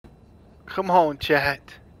Come on, chat.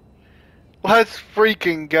 Let's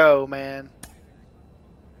freaking go, man.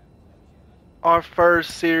 Our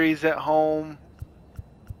first series at home.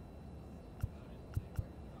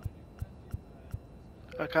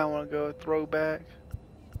 I kind of want to go a throwback.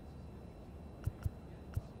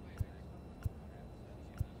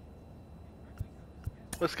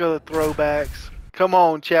 Let's go to throwbacks. Come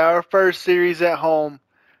on, chat. Our first series at home.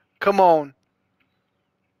 Come on.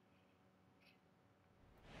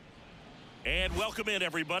 And welcome in,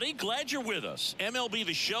 everybody. Glad you're with us. MLB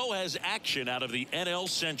The Show has action out of the NL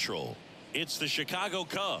Central. It's the Chicago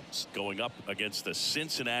Cubs going up against the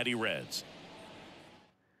Cincinnati Reds.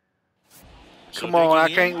 Come on, I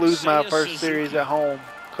can't lose my first series at home.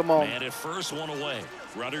 Come on. Man at first, one away.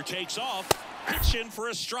 Runner takes off. Pitch in for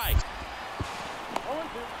a strike.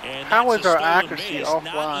 And how is our accuracy base, offline?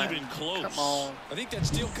 not even close. Come on. I think that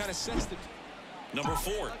steal kind of sets the... Number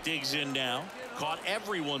 4 digs in now. Caught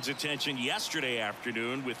everyone's attention yesterday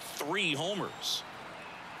afternoon with 3 homers.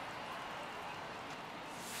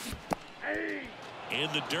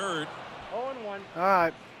 In the dirt. 0-1. All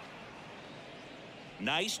right.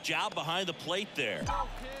 Nice job behind the plate there.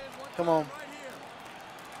 Come on.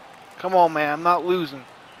 Come on, man. I'm not losing.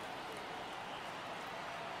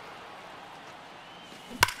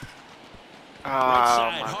 Oh,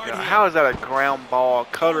 my God. How is that a ground ball?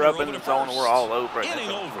 Cut her up in the zone and we're all over it. That's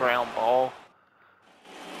a ground ball.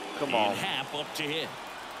 Come on. Half up to hit.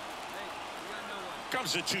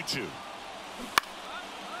 Comes a 2-2.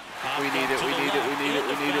 We need it. We need it. We need it.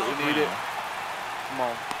 We need it. We need it. Come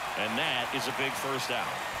on. And that is a big first out.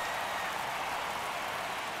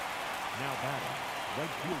 Now batting,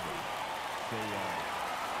 right fielder,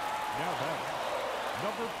 now batting,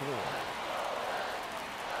 number 4.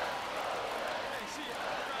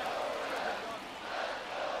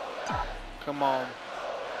 Come on.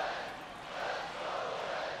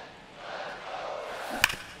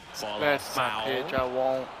 That's my pitch I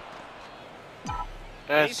want.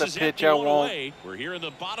 That's the pitch I want. We're here in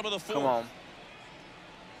the bottom of the 4th. Come on.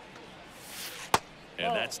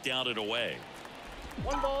 And that's down and away.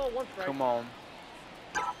 1 ball, 1 strike. Come on.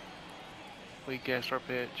 We guessed our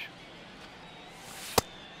pitch.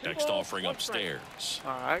 Next offering upstairs.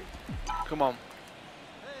 All right. Come on.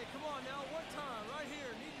 Hey, come on now. One time. Right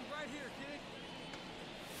here. Need you right here, kid.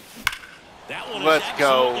 That one Let's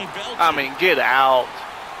go. belted. I mean, get out.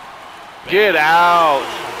 Get out.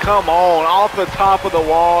 Come on. Off the top of the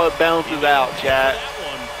wall, it bounces out, chat.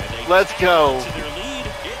 Let's go.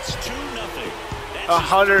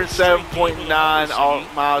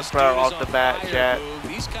 107.9 miles per hour off the bat, chat.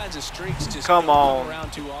 These kinds of streaks just come on.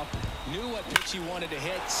 Around too often. Knew what pitch he wanted to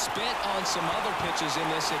hit. Spit on some other pitches in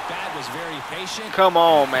this at bat. Was very patient. Come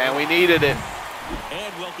on, man. We needed it.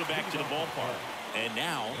 And welcome back to the ballpark. And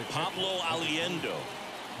now Pablo Aliendo.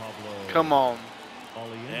 Come on.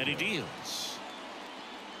 And he deals.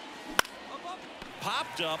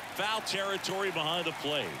 Popped up, foul territory behind the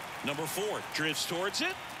plate. Number 4 drifts towards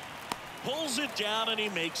it. Pulls it down and he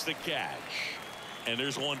makes the catch. And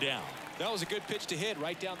there's one down. That was a good pitch to hit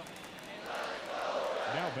right down the...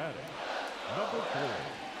 Now batting, number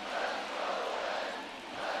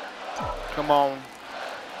 4. Come on.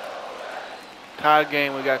 Tie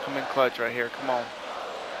game. We got to come in clutch right here. Come on.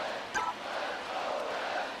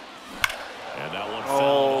 And that one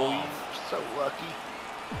oh, fell so lucky.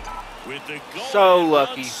 With the goal so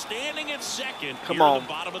lucky. Standing at second. Come here on. In the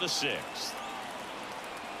bottom of the 6th.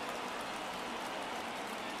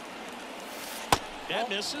 That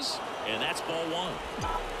misses, and that's ball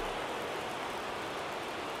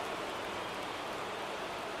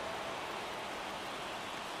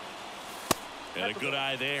 1. And a good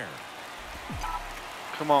eye there.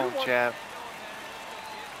 Come on, chap.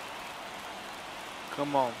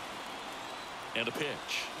 Come on. And a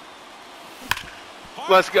pitch.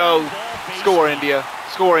 Let's go. Score, India.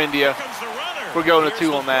 Score, India. We're going to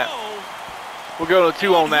 2 on that. We're going to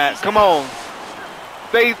 2 on that. Come on.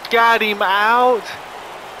 They got him out.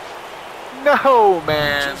 No,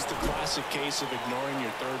 man. Just the classic case of ignoring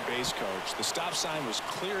your third base coach. The stop sign was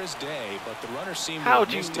clear as day, but the runner seemed to have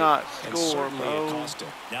missed it. How'd you not score, bro?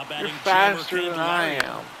 You're faster than I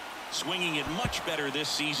am. Swinging it much better this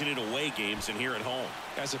season in away games than here at home.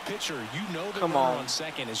 As a pitcher, you know the runner on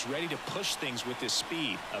second is ready to push things with his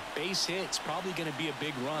speed. A base hit's probably going to be a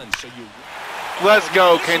big run, so you... Let's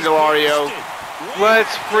go, Candelario.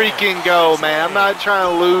 Let's freaking go, man. I'm not trying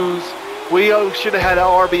to lose. We should have had an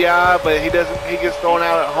RBI, but he doesn't. He gets thrown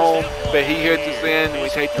out at home, but he hits us in, and we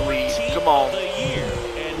take the lead. Come on.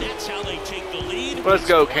 Let's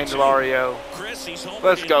go, Candelario.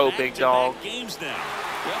 Let's go, big dog.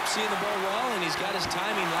 Yep, seeing the ball well, and he's got his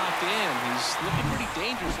timing locked in. He's looking pretty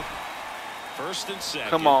dangerous. First and second.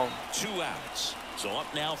 Come on. 2 outs. So up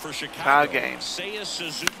now for Chicago. Tie game. Seiya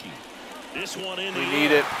Suzuki. This one in We the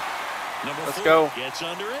need air. it. Number Let's 4 go. gets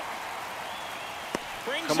under it.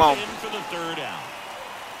 Brings Come it on. in for the 3rd out.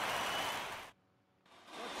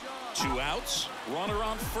 2 outs. Runner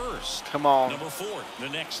on first. Come on. Number 4, the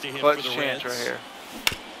next to hit Clutch for the chance Reds. right here.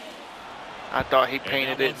 I thought he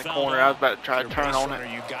painted it in the corner. I was about to try to turn on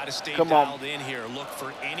it. You've got to stay Come on. dialed in here. Look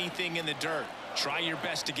for anything in the dirt. Try your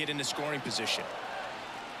best to get into scoring position.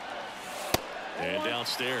 And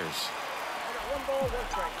downstairs. 1 ball, 1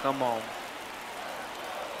 strike. Come on.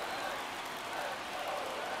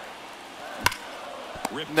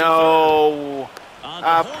 Ripped to No. third. On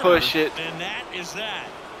I the corner, push it. And that is that.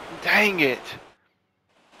 Dang it.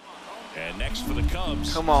 And next for the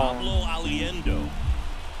Cubs, Come on. Pablo Aliendo.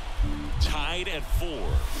 Tied at 4.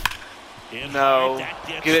 In No. hard, that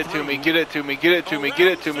gets Get it to through. me. Get it to me. Get it to me. Get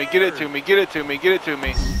it to me. Get it to me. Get it to me. Get it to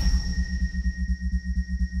me. To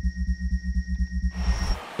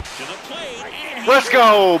the plate. And Let's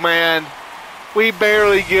go, man. We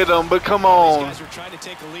barely get them, but come These on. guys were trying to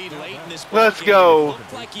take a lead late in this ball Let's game. go. It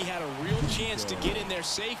looked like he had a real chance to get in there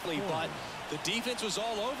safely, but the defense was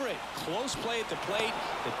all over it. Close play at the plate.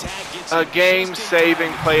 The tag gets A him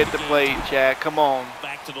game-saving just in time play to at keep the game plate, tied. Jack. Come on.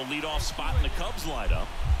 back to the leadoff spot in the Cubs lineup.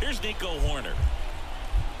 Here's Nico Horner.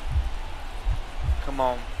 Come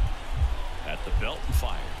on. At the belt and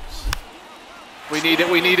fires. We need it.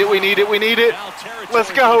 We need it. We need it. We need it. Foul territory Let's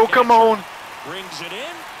for go. the Come catcher. on. Brings it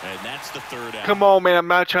in, and that's the 3rd out. Come on, man. I'm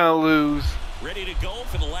not trying to lose. Ready to go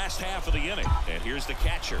for the last half of the inning. And here's the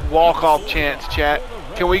catcher. Walk-off Number 4. chance, chat.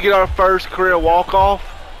 Can we get our first career walk-off?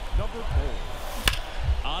 Number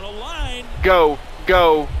 4. On a line. Go.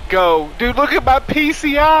 Go. Go. Dude, look at my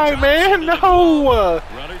PCI, man. No.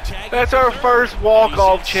 Runner tagging That's for our third. first And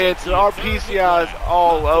walk-off he's in chance, and our safety, third PCI is with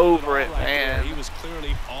all Not over right it, there. man. He was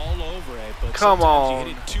clearly all over it, but Come sometimes on.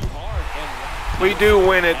 you hit it too hard and We do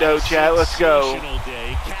win it, though, chat. Let's go. Sensational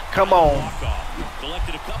day. Capped Come by the on. walk-off.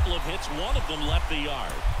 Collected a couple of hits. One of them left the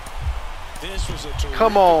yard. this was a terrific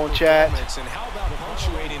Come on, chat. performance, and how about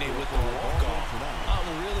punctuating it with the walk-off?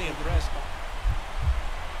 I'm really impressed.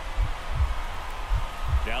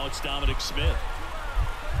 Now it's Dominic Smith.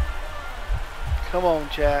 Come on,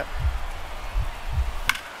 chat.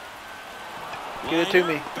 Get it to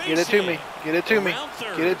me. Get it to me. Get it to me.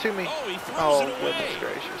 Get it to me. Oh, he throws Oh, it away. goodness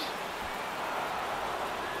gracious.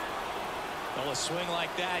 Well, a swing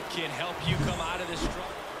like that can help you come out of this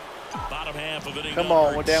trouble. Bottom half of inning Come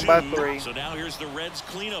on, number we're down by 2. 3. So now here's the Reds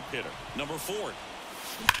cleanup hitter, number 4.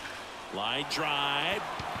 Line drive.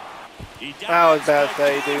 I was about to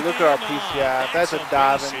say, dude, look at our PCI. That's a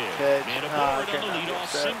diving catch. And a Ah, I board on the cannot leadoff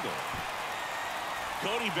get that. single.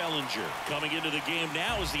 Cody Bellinger coming into the game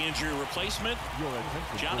now as the injury replacement. Your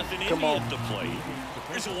attention. Jonathan Come Indy on. at the plate.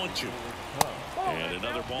 Here's a 1-2. And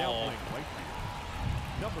another Now ball. playing right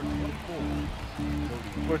field. Number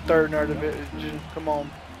 24. We're third in our division. Come on.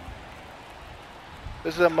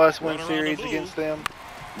 This is a must-win Runner on the series move. against them.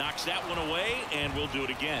 Knocks that one away, and we'll do it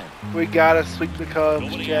again. We gotta sweep the Cubs,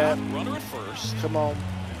 Nobody chat. out. Runner at first. Come on.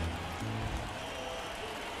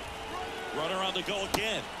 Runner on the go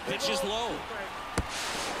again. Pitch is low.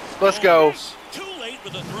 Let's go. Too late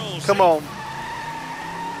with the throw. Come on.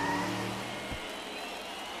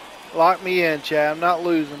 Lock me in, chat. I'm not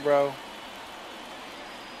losing, bro.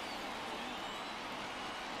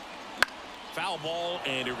 Foul ball,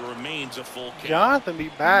 and it remains a full count. Jonathan be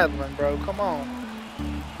battling, bro. Come on.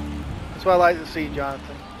 That's what I like to see,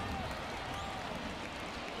 Jonathan.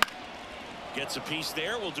 Gets a piece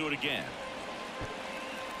there. We'll do it again.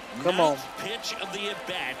 Come on. Ninth pitch of the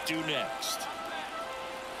at-bat due next.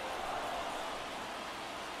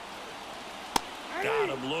 Got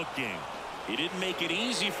him looking. He didn't make it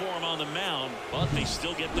easy for him on the mound, but they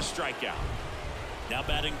still get the strikeout. Now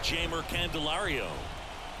batting Jamer Candelario.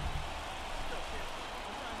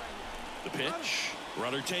 The pitch.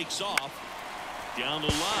 Runner takes off. Down the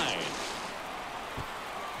line.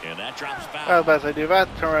 And that drops I was foul. about to say, dude, if I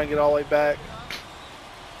have to turn around and get all the way back.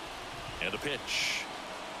 And a pitch.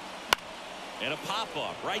 And a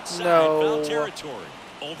pop-up. Right side. No. Foul territory.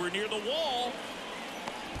 Over near the wall.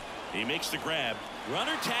 He makes the grab.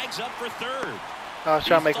 Runner tags up for third. I was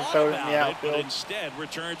trying to He make him thought throw it in about the But outfield. instead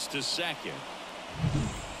returns to second.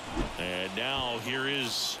 And now here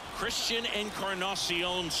is Christian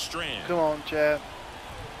Encarnacion Strand. Come on, chat.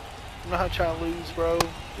 I'm not trying to lose, bro.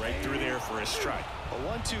 Right through there for a strike. A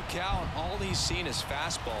 1-2 count, all he's seen is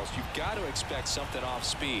fastballs. You've got to expect something off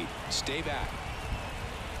speed. Stay back.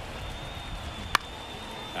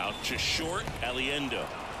 Out to short, Aliendo.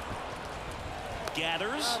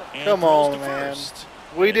 Gathers and Come throws on, to man. first.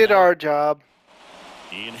 We did our job.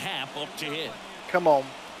 In half up to hit. Come on.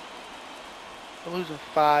 We're losing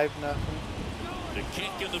 5-0. The kick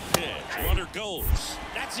and the pitch. Runner goes.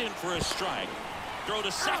 That's in for a strike. Throw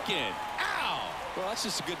to second. Ow! Well, that's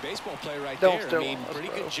just a good baseball play right Don't there. I steal mean, us, pretty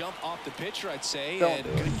bro. good jump off the pitcher, I'd say, Don't and do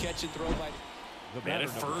it. good catch and throw by. The Man batter,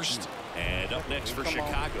 at number first. 2. And up next for Come on.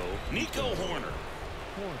 Chicago, Nico Horner.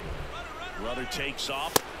 Horner. Runner takes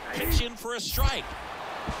off. Pitch in for a strike.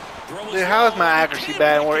 Throw is Dude, how is low. my accuracy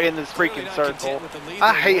bad when we're in this Clearly freaking not circle? content with the lead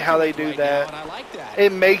I they're hate how they working do with right now, that. and I like that.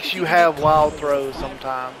 It makes you have wild throws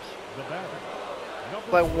sometimes. The batter,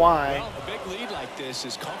 number Like, 4. why? Well, a big lead like this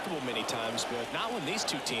is comfortable many times, but not when these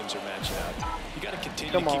two teams are matching up. You got to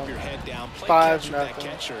continue Come to keep on. your head down, play 5-0. catch with that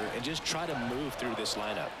catcher, and just try to move through this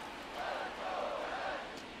lineup.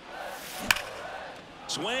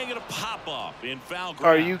 Swing and a pop up in foul ground.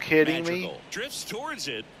 Are you kidding me? Madrigal drifts towards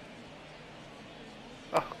it,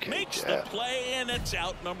 Okay, makes the Jeff. play, and it's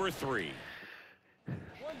out number 3.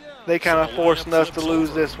 They kind So of the forcing lineup us to flips lose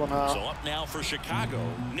over. this one, So huh? up now for Chicago,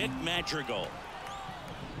 Nick Madrigal.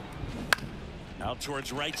 Out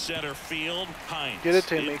towards right center field. Hines. Get it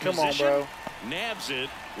to in me. Come on, position, bro. Nabs it.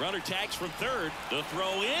 Runner tags from third. The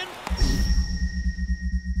throw in.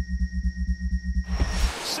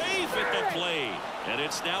 Safe at the plate. And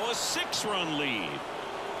it's now a 6-run lead.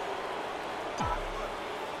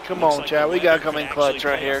 Come Looks on, like Chad. the We got to weather come could in clutch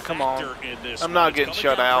actually right play a here. Come on. factor in this I'm one. not It's getting coming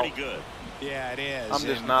shut down out. pretty good. Yeah, it is. I'm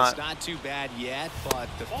just and not. It's not too bad yet, but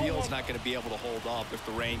the field's not going to be able to hold up if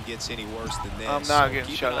the rain gets any worse than this. I'm not So getting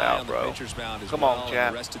keep shut an eye out, on bro. The pitcher's mound as Come well, on, and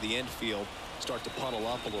Chad. the rest of the infield start to puddle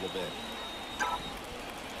up a little bit.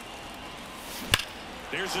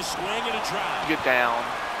 There's a swing and a drive. Get down.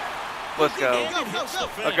 Let's go. And it hits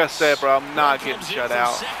the Like I said, bro, I'm not Run getting comes in shut from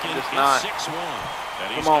out. second. I'm just It's not. 6-1.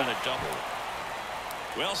 And he's Come on. got a double.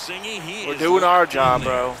 Well, Singy, he We're is doing our locked in job, there.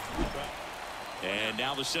 bro. And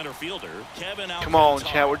now the center fielder, Kevin out Come from on,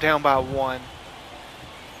 top. Chad. We're down by 1.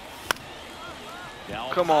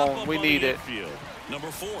 Now Come pop on, up we the need it. infield. Number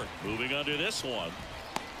 4, moving under this one.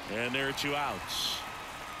 And there are 2 outs.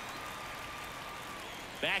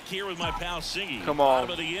 Back here with my pal Singy. Come on.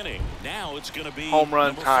 Bottom of the inning. Now it's going to be Home run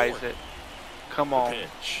number ties 4. it. Come The on.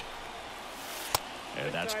 pitch.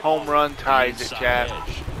 And that's Home run ties it, inside Chad.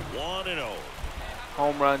 edge. 1-0.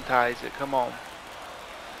 Home run ties it. Come on.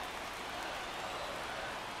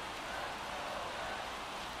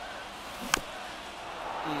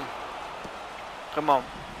 Come on.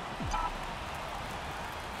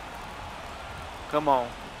 Come on.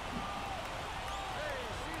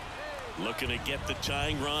 Looking to get the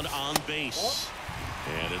tying run on base.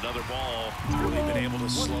 And another ball. Really been able to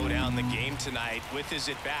slow down the game tonight with his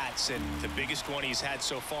at-bats, and the biggest one he's had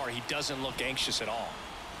so far, he doesn't look anxious at all.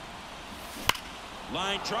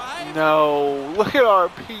 Line drive. No. Look at our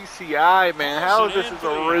PCI, man. How is this is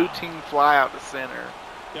a routine fly out to center?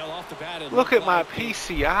 Yeah, off the bat, it Look looked at my like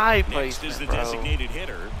PCI Next is the placement, bro. designated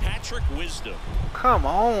hitter, Patrick Wisdom. Come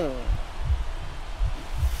on.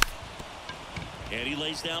 And he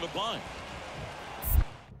lays down a bunt.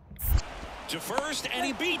 To first, and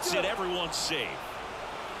he beats it. Everyone's safe.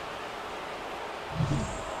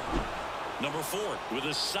 Number 4 with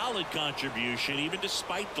a solid contribution, even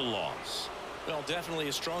despite the loss. Well, definitely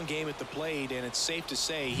a strong game at the plate, and it's safe to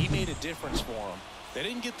say he made a difference for them. They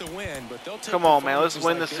didn't get the win, but they'll take Come on, man. Let's performances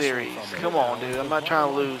win the like this one series. from him. Come on, dude. I'm not trying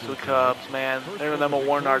to lose to the Cubs, man. They're number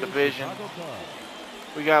 1 in our division.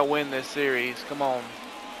 We got to win this series. Come on.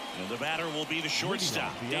 And the batter will be the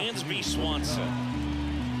shortstop, Dansby Swanson.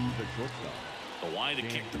 The shortstop, The wide to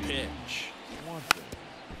kick the pitch. Swanson.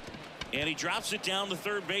 And he drops it down the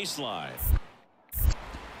third baseline.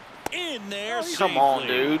 In there Come on,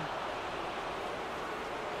 safely. dude.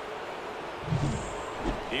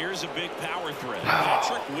 Here's a big power threat.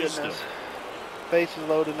 Patrick Wisdom. Goodness. Bases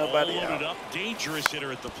loaded, nobody All loaded out. up, dangerous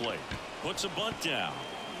hitter at the plate. Puts a bunt down.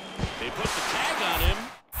 They put the tag on him.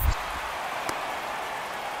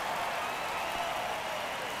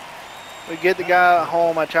 We get the guy at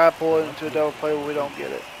home. I try to pull it into a double play, but we don't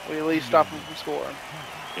get it. We at least stop him from scoring.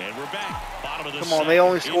 And we're back. Bottom of the Come on, they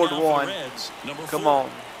only second. scored In now for 1. the Reds, number Come 4. on.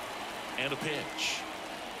 And a pitch.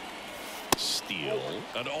 Steele,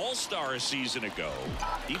 an all-star a season ago.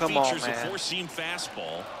 He Come on, features a man. four-seam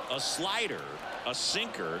fastball, a slider, a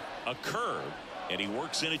sinker, a curve, and he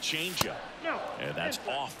works in a changeup. And that's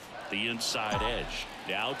off the inside edge.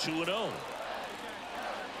 Now 2-0.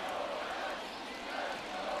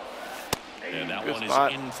 And that Good one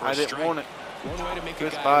spot. is in for I a didn't strike. want it. One way to make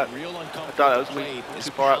Good a guy spot. real uncomfortable I thought it at was the plate is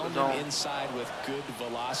too far out the pound him zone. inside with good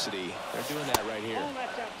velocity. They're doing that right here.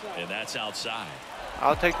 And that's outside.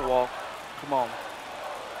 I'll take the walk. Come on.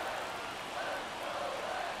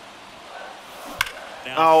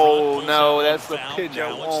 Oh no, that's the pitch I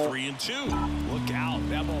Now it's want. 3-2. Look out.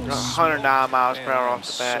 That ball was 109 miles per hour Man, off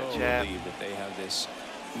the bat, so Chad. relieved that they have this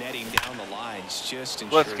netting down the lines just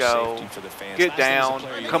ensure Let's go. safety for the fans. Get Last thing as a down.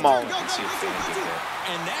 player, you Come don't on. expect to see a fan get there.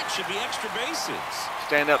 And that should be extra bases.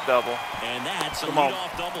 Stand up double. And that's a Come on.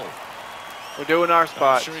 leadoff double. We're doing our I'm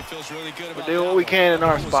spots. sure he feels really good We're about doing that what we one. can in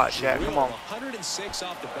our That was spot, Chad. Come drilled, on. 106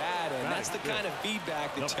 off the bat, and that's the kind of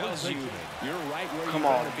feedback that tells you you're right where Come you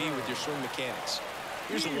on. want to be with your swing mechanics.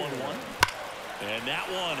 Here's the 1-1. And that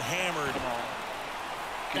one hammered. Come on.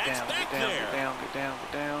 Get That's down, back get down, there. get down, get down,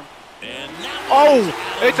 get down. And that Oh, one's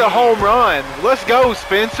out it's of a home here. run. Let's go,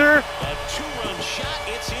 Spencer. A 2-run shot.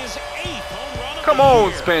 It's his 8th home run of Come the on,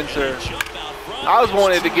 year. Spencer. And the jump out front I was is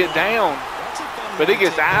wanting to 2-1. get down, That's a fun but he one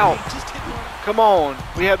gets to- out. he just hit one. Come on.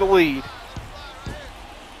 We have the lead.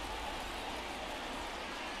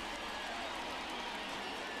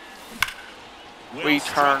 Well We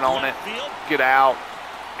struck turn on it. left field. Get out.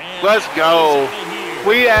 And Let's that go. one's out of here.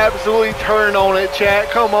 We absolutely turn on it, Chad.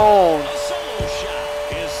 Come on. A solo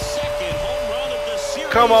shot. His second home run of the series.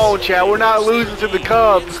 Come on, Chad. We're not losing to the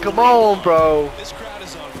Cubs. Come on, bro. This crowd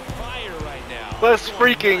is on fire right now. Let's They're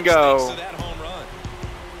going freaking nuts go. thanks to that home run.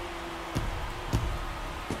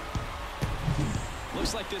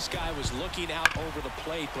 Looks like this guy was looking out over the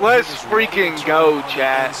plate. but Let's he was ready to freaking turn go, on the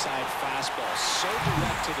Chad. Inside fastball, so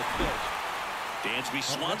direct to the pitch. Dansby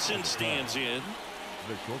Swanson stands in.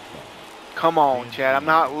 The shortstop. Come on, Chad. I'm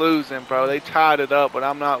not losing, bro. They tied it up, but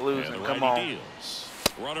I'm not And losing. the Come righty on. deals.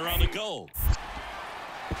 Runner on the go.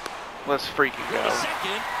 Let's freaking The go.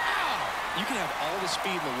 second. You can have all the speed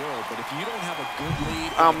in the world, but if you don't have a good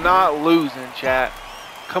lead, I'm not losing, Chad.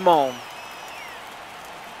 Come on.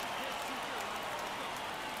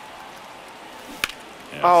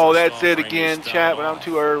 And Oh, first that's it offering again, is chat, but down I'm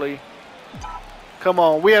too early. Come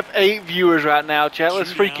on, we have 8 viewers right now, chat.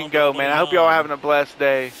 Let's Two freaking down, go, man. I hope y'all are nobody having a blessed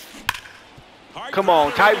day. Hard Come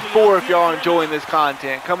on, grounder type into the 4 if outfield y'all for enjoying another. this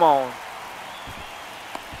content. Come on.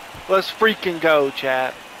 Let's freaking go,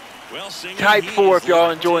 chat. Well, Singer, Type he 4 is if y'all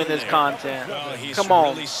locked enjoying in this there. content. Well, he's Come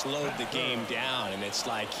on. really slowed the game down, and it's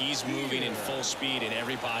like he's moving in full speed, and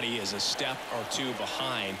everybody is a step or two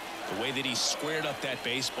behind. The way that he squared up that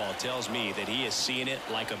baseball tells me that he is seeing it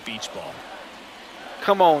like a beach ball.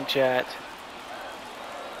 Come on, chat.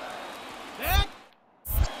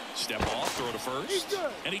 Step off, throw to first,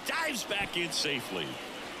 and he dives back in safely.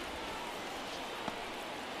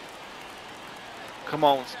 Come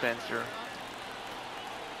on, Spencer.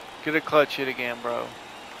 Get a clutch hit again, bro.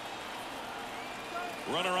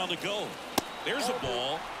 Runner on the go. There's a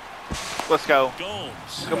ball. Let's go.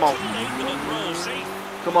 Gomes. Come on. Too late with the throw, safe.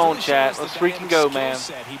 Come on, Really chat. shows Let's the freaking dynamic go, skill man.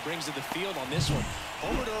 set he brings to the field on this one.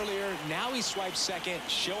 Homered earlier, now he swipes second,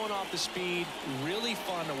 showing off the speed. Really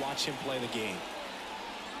fun to watch him play the game.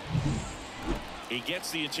 He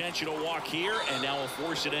gets the intentional walk here, and now will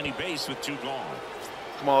force at any base with 2 gone.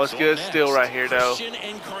 Come on, let's So get a next, steal right here, though. Christian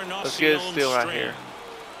Encarnacion Let's get a steal right Strand. here.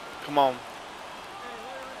 Come on.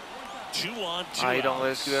 2 on, 2 You don't outs.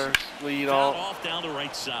 let us get our lead Foul off. off down the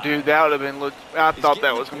right side. Dude, that would have been look. I He's thought getting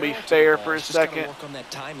that the was going to be barrel to fair the ball. for a He's just gotta second. work on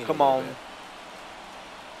that timing a Come little on. bit.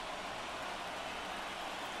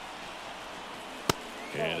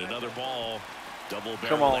 And another ball. Double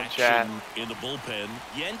Come barrel on, action Chad. in the bullpen.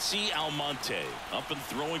 Yency Almonte up and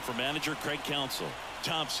throwing for manager Craig Counsell.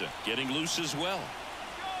 Thompson getting loose as well.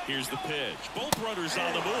 Here's the pitch. Both runners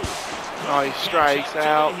on the move. Oh, he strikes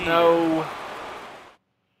out. No.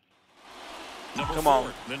 Number Come 4,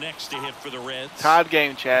 on. the next to hit for the Reds. Tied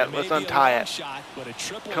game, chat. Let's Maybe a untie long it. shot, but a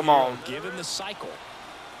triple Come here on. will give him the cycle.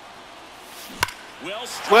 Well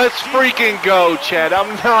struck Let's deep. freaking go, Chad.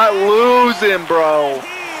 I'm not losing, bro.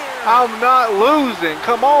 I'm not losing.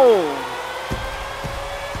 Come on.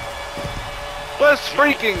 Let's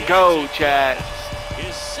freaking go, Chad.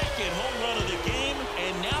 His second home run of the game,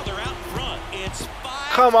 and now they're out front. It's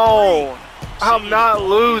 5-3. Come on. I'm Singer not ball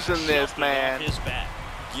losing is this, jumping man. off his bat.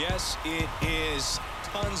 Yes, it is.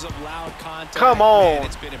 Tons of loud contact. Come Man, on.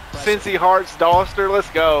 it's been impressive. Cincy Hearts Doster, let's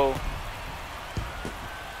go.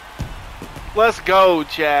 Let's go,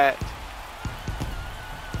 chat.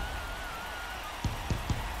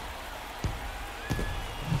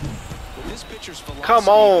 With this pitcher's velocity, Come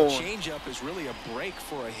on. the changeup is really a break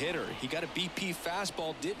for a hitter. He got a BP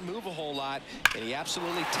fastball, didn't move a whole lot, and he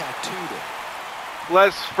absolutely tattooed it.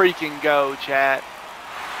 Let's freaking go, chat.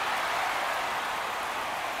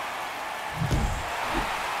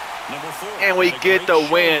 Number 4. And we had a get great the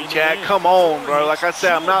show win, in the chat. inning. Come on, 4 bro. hits, Like I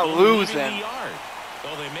said, I'm 2 not of them leaving losing. the yard.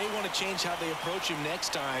 Well, they may want to change how they approach him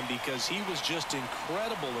next time because he was just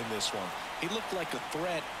incredible in this one. He looked like a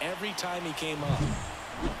threat every time he came up.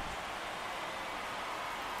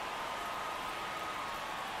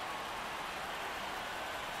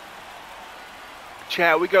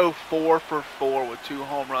 Chat, we go 4 for 4 with 2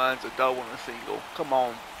 home runs, a double, and a single. Come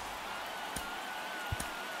on.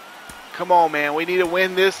 Come on, man. We need to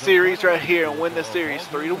win this series right here and win the series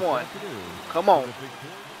 3-1. Come on.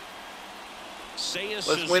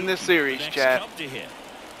 Let's win this series, chat.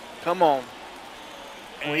 Come on.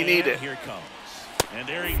 We need it. Here comes. And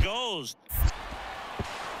there he goes.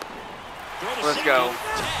 Let's go.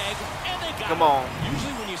 Come on.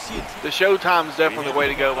 The showtime's definitely the way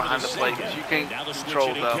to go behind the plate because you can't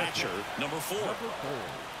control them.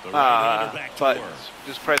 Buttons.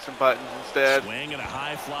 Just pressing buttons instead.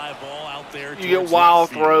 You get wild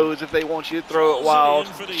throws if they want you to throw it wild.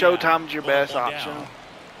 Showtime's your best option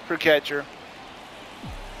for catcher.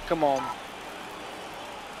 Come on.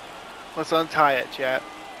 Let's untie it, chat.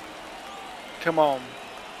 Come on.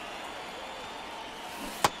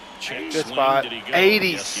 Good spot.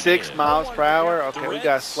 86 miles per hour. Okay, we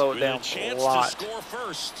gotta slow it down a lot.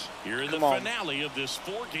 Come on. Finale of this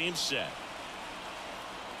 4-game set.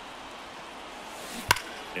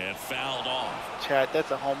 And fouled off. Chat,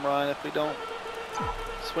 that's a home run if we don't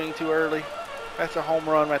swing too early. That's a home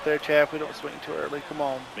run right there, chat, if we don't swing too early. Come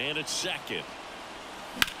on. Man at second.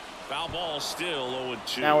 Foul ball still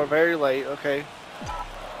 0-2. Now we're very late. Okay.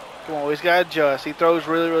 Come on, he's got to adjust. He throws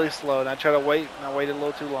really, really slow. And I try to wait, and I waited a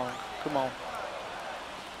little too long. Come on.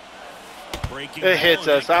 It hits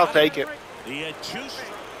us. I'll take it. He had 2.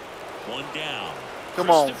 1 down.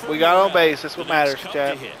 Come on. We got on base. That's what matters,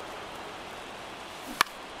 Chad.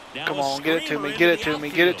 Come on. Get it to me. Get it to me.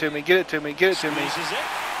 Get it to me. Get it to me. Get it to me.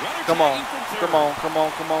 Come on. Come on. Come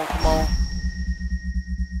on. Come on. Come on.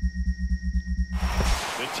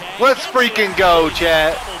 Let's freaking go,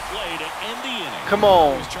 Chad. Come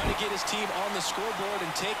on. He's trying to get his team on the scoreboard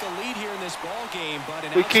and take a lead here in this ball game, but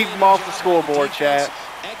we keep him off the scoreboard, chat.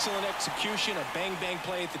 Excellent execution, a bang-bang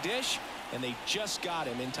play at the dish, and they just got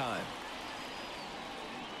him in time.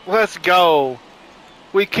 Let's go.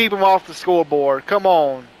 We keep him off the scoreboard. Come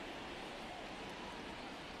on.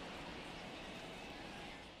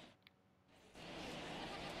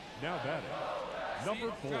 Now batting,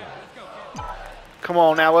 number 4. Come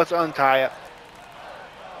on, now let's untie it.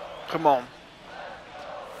 Come on.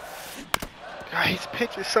 God, his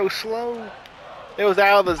pitch is so slow. It was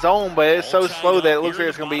out of the zone, but it's so slow that it looks like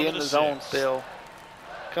it's going to be in the zone still.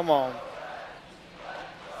 Come on.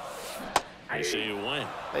 I say you win.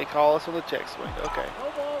 They call us with a check swing. Okay.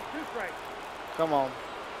 No ball, 2 strikes. Come on.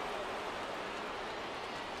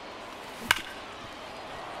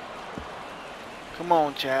 Come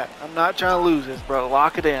on, chat. I'm not trying to lose this, bro.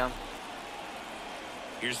 Lock it in.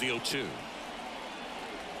 Here's the 0-2.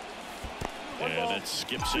 And it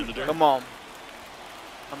skips in the dirt. Come on.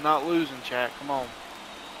 I'm not losing, chat. Come on.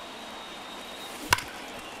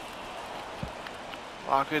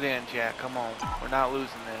 Lock it in, chat. Come on. We're not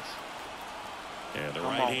losing this. And the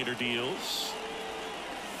right-hander deals.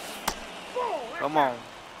 Come on.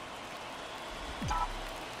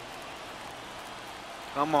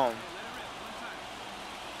 Come on.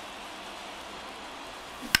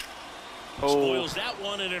 Oh. Spoils that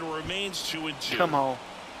one, and it remains 2-2. Come on.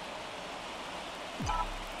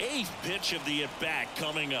 8th pitch of the at-bat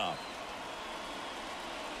coming up.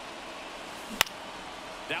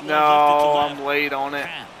 No, I'm late on it.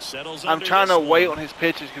 I'm trying to wait on his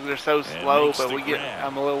pitches because they're so slow, but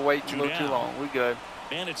I'm a little waiting a little too long. We good.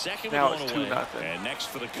 Man at second, now it's 2-0. And next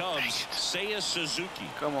for the Cubs, Seiya Suzuki.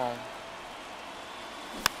 Come on.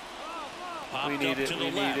 We need it. We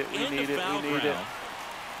need it. We need it. We need it.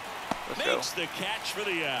 Let's go. Makes the catch for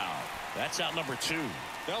the out. That's out number 2.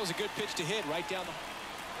 That was a good pitch to hit right down the.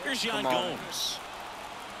 Here's Yan Gomes.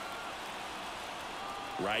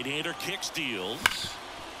 Right-hander kicks, deals.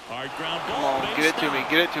 Hard ground ball. Come on, get it to me,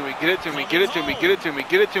 get it to me, get it to me, get it to me, get it to me,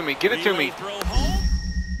 get it to me, get it to me.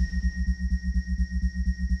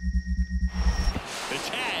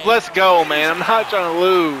 Let's go, man. I'm not trying to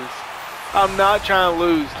lose. I'm not trying to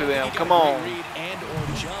lose to them. Come on.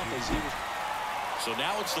 So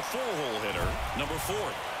now it's the 4-hole hitter, number 4.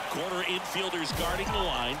 Corner infielders guarding the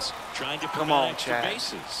lines, trying to prevent extra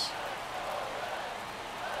bases.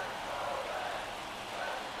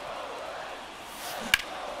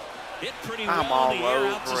 Hit pretty well I'm all in the air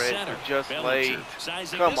out to over it. center. Just Bellinger late.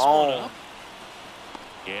 sizing Come this one on. up.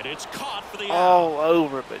 And it's caught for the out. All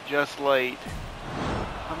over it, but just late.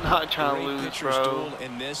 I'm not trying to lose, bro.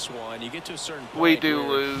 In this one, you get to a certain point we do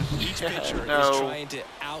lose. No. Trying to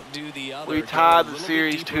outdo the other. We tied the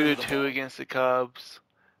series 2-2 against the Cubs.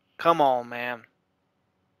 Come on, man.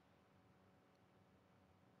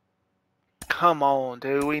 Come on,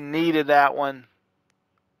 dude. We needed that one.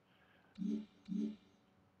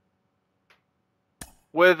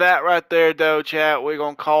 With that right there, though, chat, we're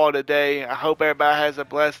going to call it a day. I hope everybody has a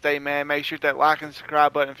blessed day, man. Make sure to hit that like and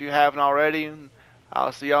subscribe button if you haven't already. And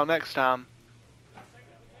I'll see y'all next time.